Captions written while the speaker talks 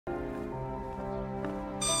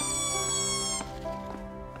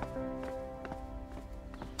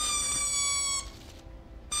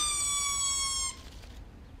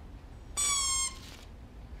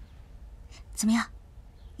怎么样？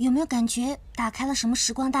有没有感觉打开了什么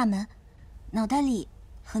时光大门？脑袋里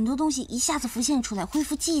很多东西一下子浮现出来，恢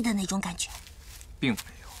复记忆的那种感觉？并没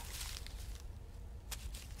有。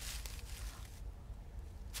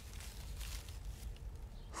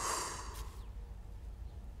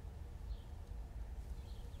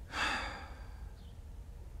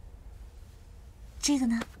这个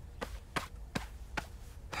呢？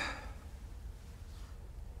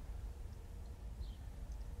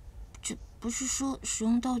这不是说使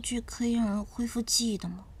用道具可以让人恢复记忆的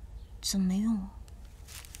吗？怎么没用啊？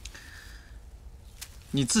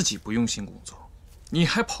你自己不用心工作，你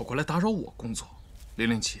还跑过来打扰我工作。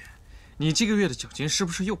007，你这个月的奖金是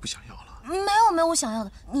不是又不想要了？没有我想要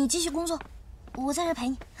的，你继续工作，我在这陪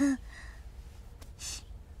你。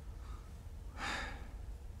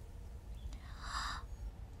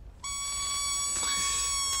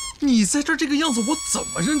你在这儿这个样子，我怎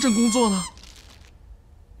么认真工作呢？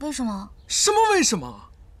为什么？什么为什么？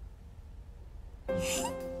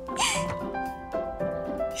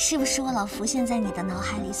是不是我老浮现在你的脑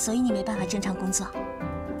海里，所以你没办法正常工作？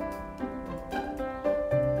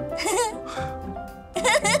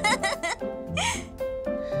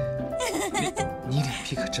你脸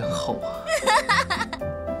皮可真厚啊！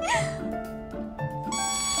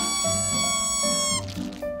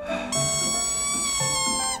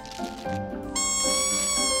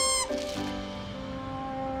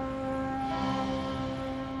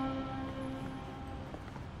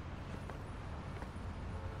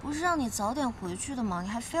不是让你早点回去的吗？你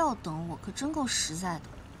还非要等我，可真够实在的。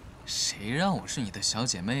谁让我是你的小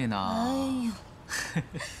姐妹呢？哎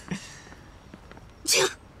呦！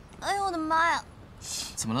哎呦我的妈呀！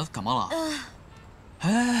怎么了？感冒了？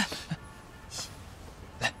哎，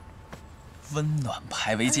来，温暖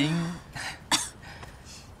牌围巾。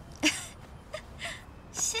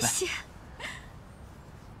谢谢。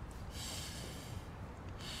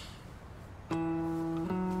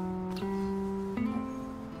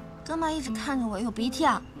干嘛一直看着我？有鼻涕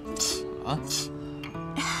啊？啊？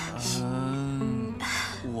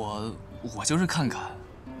我就是看看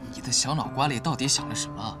你的小脑瓜里到底想了什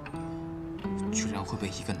么，居然会被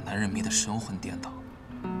一个男人迷得神魂颠倒。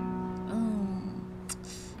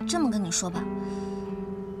这么跟你说吧，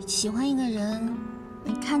喜欢一个人，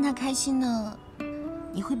你看他开心呢，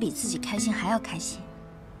你会比自己开心还要开心；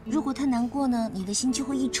如果他难过呢，你的心就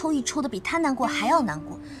会一抽一抽的，比他难过还要难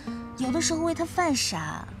过。有的时候为他犯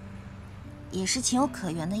傻，也是情有可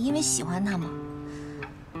原的，因为喜欢他嘛。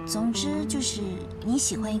总之就是你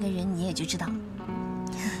喜欢一个人，你也就知道了。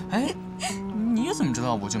哎，你怎么知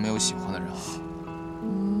道我就没有喜欢的人啊？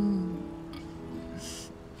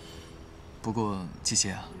不过七七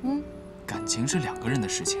啊，感情是2个人的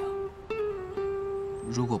事情。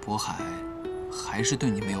如果渤海还是对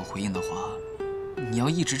你没有回应的话，你要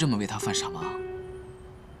一直这么为他犯傻吗？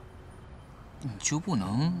你就不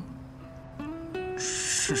能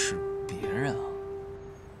试试别人啊？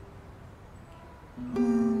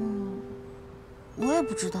我也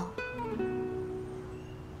不知道。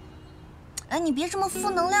哎，你别这么负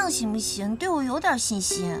能量行不行？你对我有点信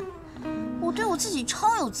心，我对我自己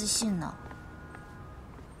超有自信呢。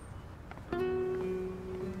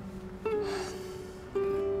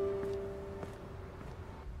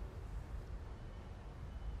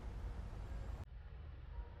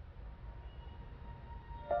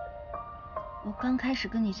我刚开始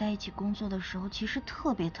跟你在一起工作的时候，其实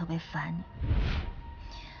特别烦你，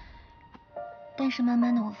但是慢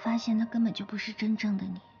慢的我发现那根本就不是真正的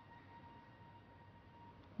你。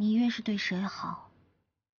你越是对谁好，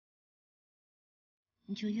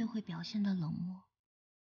你就越会表现得冷漠；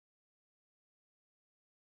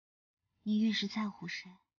你越是在乎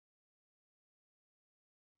谁，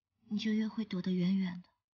你就越会躲得远远的。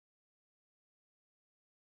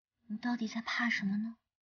你到底在怕什么呢？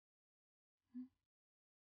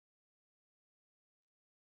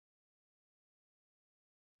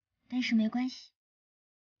但是没关系，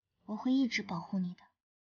我会一直保护你的，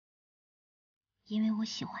因为我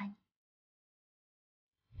喜欢你。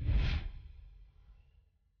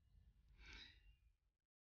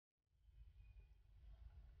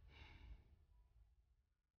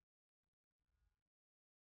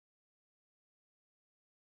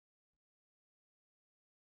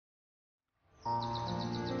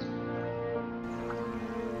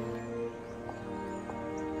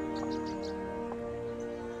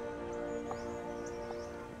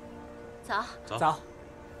早。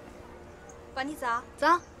管你早。走。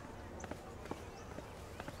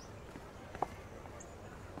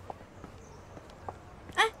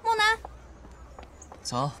哎，梦楠。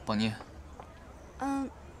早，宝妮。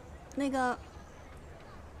那个，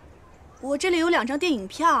我这里有2张电影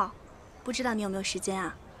票，不知道你有没有时间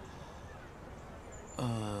啊？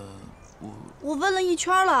我问了一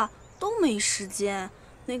圈了，都没时间。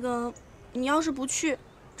那个，你要是不去，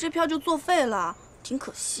这票就作废了，挺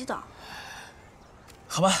可惜的。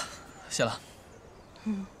好吧，谢了。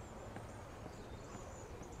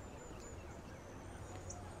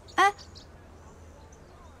哎，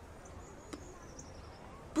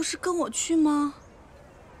不是跟我去吗？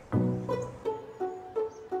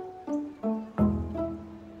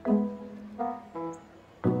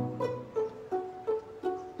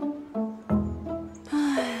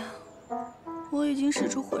我已经使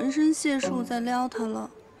出浑身解数在撩他了，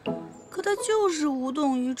可他就是无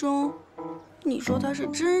动于衷。你说他是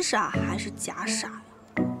真傻还是假傻呀？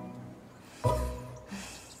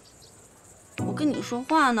我跟你说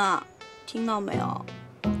话呢，听到没有？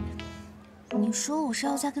你说我是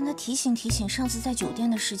要再跟他提醒提醒上次在酒店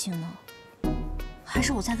的事情呢，还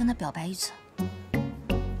是我再跟他表白一次？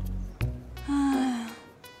唉，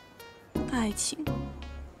爱情，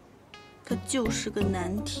它就是个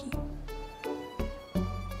难题。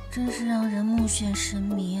真是让人目眩神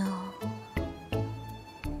迷啊！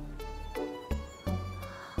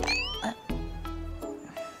哎，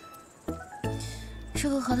吃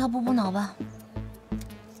个核桃补补脑吧。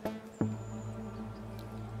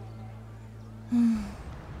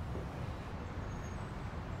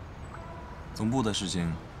总部的事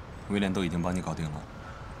情，威廉都已经帮你搞定了。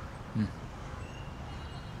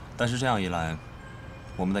但是这样一来，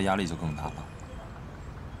我们的压力就更大了。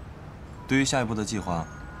对于下一步的计划，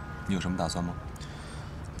你有什么打算吗？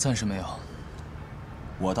暂时没有。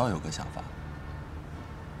我倒有个想法，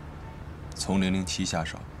从007下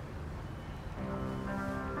手。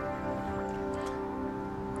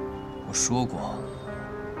我说过，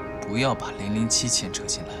不要把007牵扯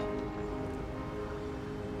进来。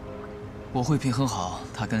我会平衡好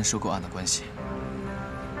他跟收购案的关系。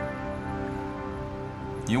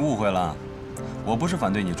你误会了，我不是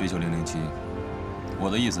反对你追求007，我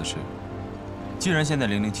的意思是，既然现在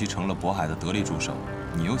007成了渤海的得力助手，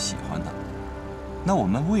你又喜欢他，那我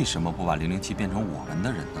们为什么不把007变成我们的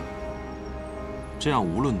人呢？这样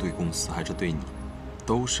无论对公司还是对你，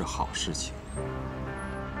都是好事情。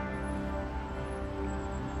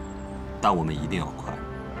但我们一定要快，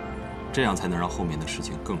这样才能让后面的事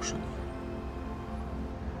情更顺利。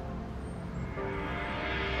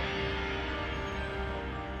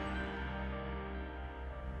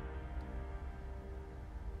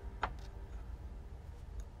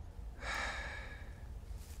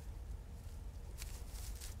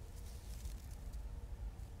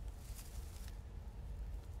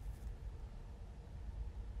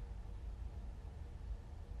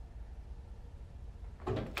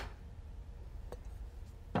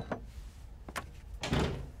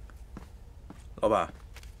老板，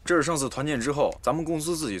这是上次团建之后咱们公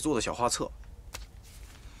司自己做的小画册。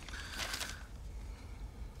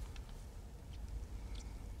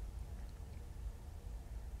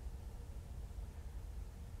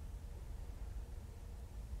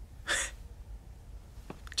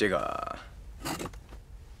这个，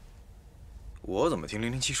我怎么听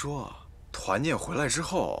007说，团建回来之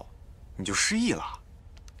后你就失忆了？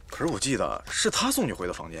可是我记得是他送你回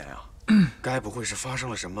的房间呀。该不会是发生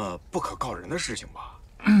了什么不可告人的事情吧？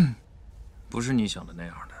不是你想的那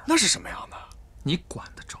样的。那是什么样的？你管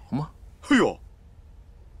得着吗？哎呦，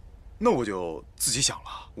那我就自己想了，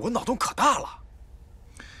我脑洞可大了。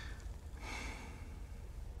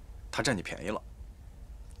他占你便宜了，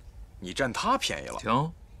你占他便宜了。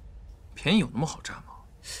停，便宜有那么好占吗？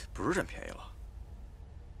不是占便宜了，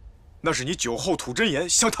那是你酒后吐真言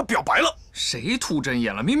向他表白了。谁吐真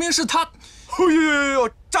言了？明明是他。哎呦，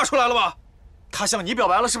炸出来了吧？他向你表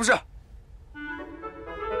白了是不是？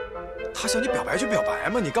他向你表白就表白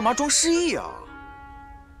嘛，你干嘛装失忆啊？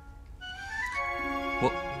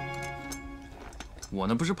我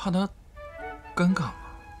那不是怕他尴尬吗？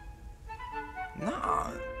那，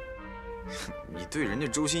你对人家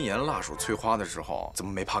周心妍辣手摧花的时候，怎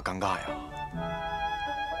么没怕尴尬呀？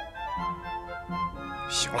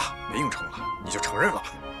行了，没硬撑了，你就承认了。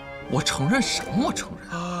我承认什么？我承认。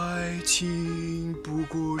爱情不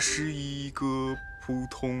过是一个普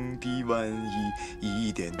通的玩意，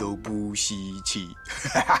一点都不稀奇。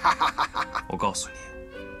我告诉你，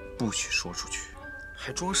不许说出去。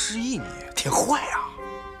还装失忆你，挺坏呀！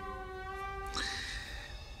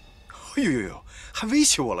哎呦，还威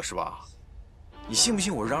胁我了是吧？你信不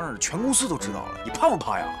信我嚷嚷着全公司都知道了？你怕不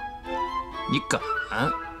怕呀？你敢？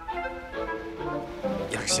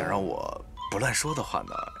要是想让我不乱说的话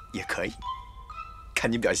呢，也可以，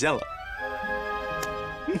看你表现了。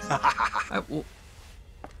哎，我。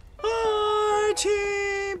爱情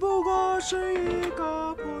不过是一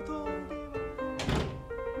个普通的。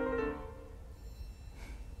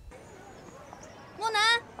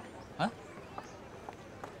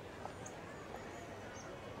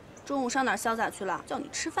中午上哪儿潇洒去了？叫你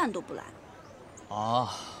吃饭都不来。哦，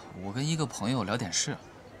我跟一个朋友聊点事。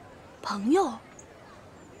朋友？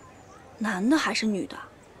男的还是女的？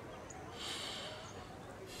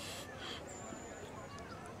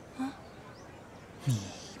啊？秘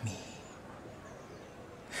密。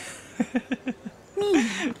秘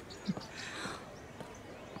密？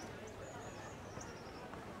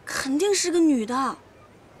肯定是个女的。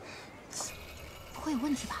不会有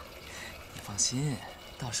问题吧？你放心，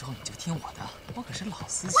到时候你就听我的，我可是老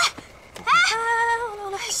司机。哎，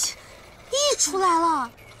溢出来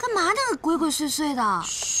了，干嘛那个鬼鬼祟祟的？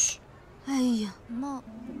嘘，哎呀，那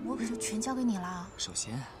我可就全交给你啦。首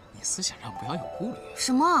先，你思想上不要有顾虑。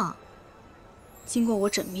什么？经过我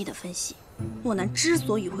缜密的分析，莫南之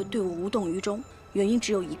所以会对我无动于衷，原因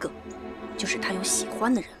只有一个，就是他有喜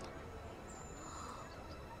欢的人了。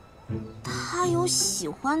他有喜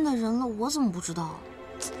欢的人了，我怎么不知道？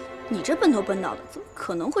你这笨头笨脑的，怎么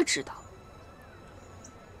可能会知道？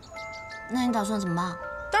那你打算怎么办？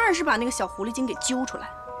当然是把那个小狐狸精给揪出来。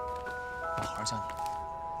我好好教你。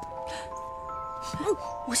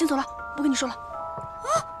我先走了，不跟你说了。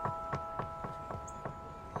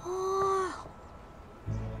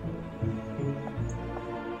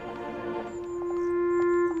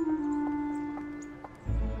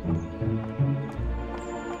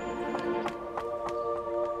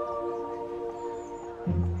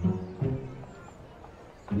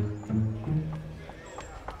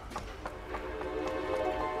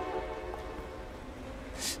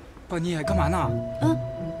爸，你干嘛呢？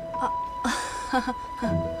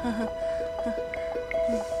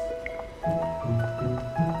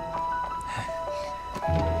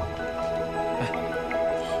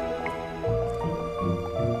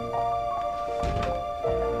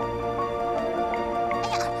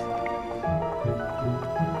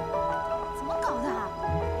怎么搞的？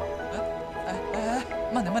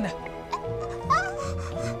慢点，慢点。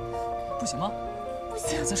不行吗？不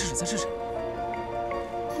行，再试试，再试试。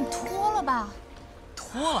你脱了吧。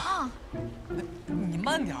脱了啊！你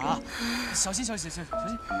慢点啊，小心，小心，小心！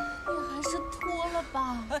你还是脱了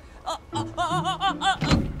吧。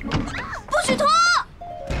不许脱！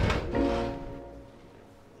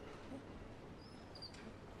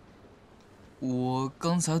我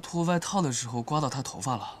刚才脱外套的时候刮到他头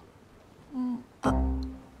发了。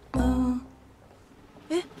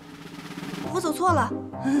哎，我走错了。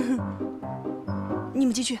你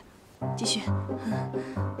们继续，继续。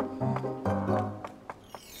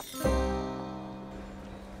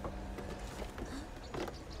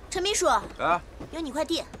陈秘书，啊，有你快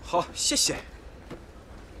递。好，谢谢。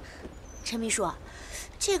陈秘书，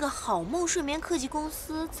这个好梦睡眠科技公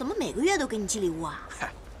司怎么每个月都给你寄礼物啊？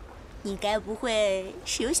你该不会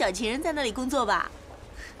是有小情人在那里工作吧？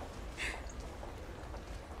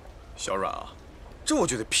小阮啊，这我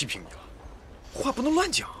就得批评你了，话不能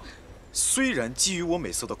乱讲。虽然基于我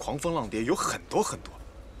美色的狂风浪蝶有很多，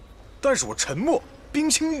但是我沉默，冰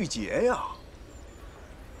清玉洁呀。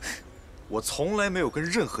我从来没有跟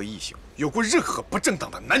任何异性有过任何不正当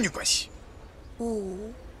的男女关系。哦，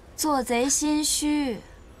做贼心虚。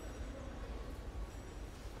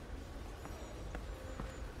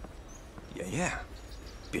妍妍，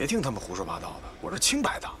别听他们胡说八道的，我是清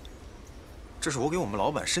白的。这是我给我们老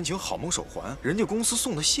板申请好梦手环，人家公司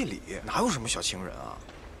送的谢礼，哪有什么小情人啊？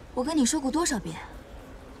我跟你说过多少遍，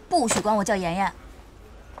不许管我叫妍妍。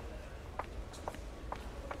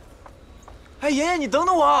哎，妍妍，你等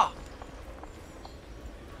等我。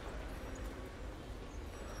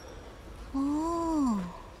哦，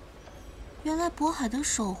原来渤海的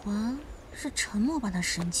手环是陈默帮他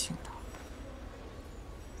申请的。